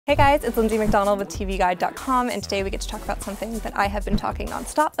Hey guys, it's Lindsay McDonald with TVGuide.com, and today we get to talk about something that I have been talking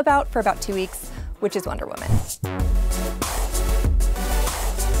nonstop about for about 2 weeks, which is Wonder Woman.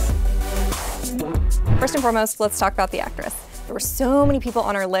 First and foremost, let's talk about the actress. There were so many people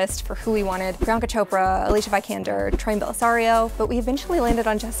on our list for who we wanted: Priyanka Chopra, Alicia Vikander, Troian Bellisario, but we eventually landed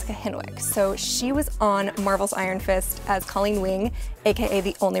on Jessica Henwick. So she was on Marvel's Iron Fist as Colleen Wing, aka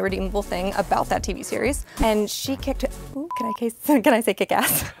the only redeemable thing about that TV series. And she kicked, ooh, can I say kick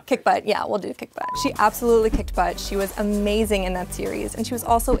ass? Kick butt, yeah, we'll do kick butt. She absolutely kicked butt. She was amazing in that series. And she was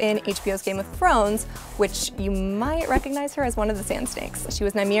also in HBO's Game of Thrones, which you might recognize her as one of the Sand Snakes. She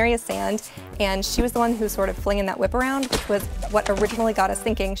was Nymeria Sand, and she was the one who was sort of flinging that whip around, which was what originally got us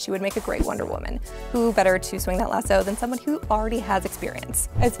thinking she would make a great Wonder Woman. Who better to swing that lasso than someone who already has experience?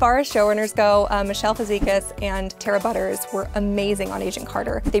 As far as showrunners go, Michelle Fazekas and Tara Butters were amazing on Agent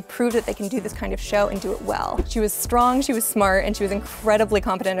Carter. They proved that they can do this kind of show and do it well. She was strong, she was smart, and she was incredibly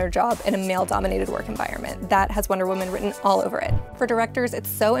competent at her job in a male-dominated work environment. That has Wonder Woman written all over it. For directors, it's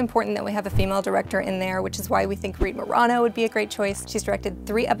so important that we have a female director in there, which is why we think Reed Morano would be a great choice. She's directed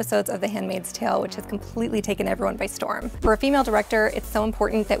 3 episodes of The Handmaid's Tale, which has completely taken everyone by storm. For a female director, it's so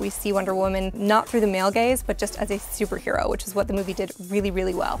important that we see Wonder Woman not through the male gaze, but just as a superhero, which is what the movie did really,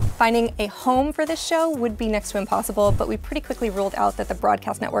 really well. Finding a home for this show would be next to impossible, but we pretty quickly ruled out that the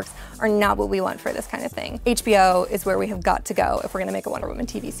broadcast networks are not what we want for this kind of thing. HBO is where we have got to go if we're gonna make a Wonder Woman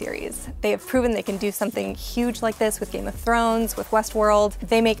TV series. They have proven they can do something huge like this with Game of Thrones, with Westworld.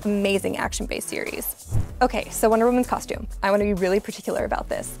 They make amazing action-based series. Okay, so Wonder Woman's costume. I want to be really particular about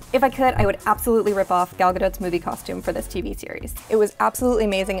this. If I could, I would absolutely rip off Gal Gadot's movie costume for this TV series. It was absolutely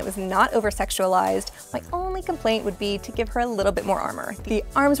amazing. It was not over-sexualized. My only complaint would be to give her a little bit more armor. The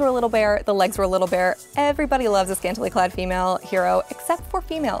arms were a little bare, the legs were a little bare. Everybody loves a scantily clad female hero, except for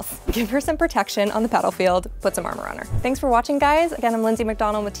females. Give her some protection on the battlefield, put some armor on her. Thanks for watching, guys. Again, I'm Lindsay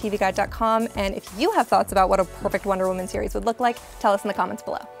McDonald with TVGuide.com, and if you have thoughts about what a perfect Wonder Woman series would look like, tell us in the comments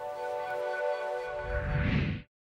below.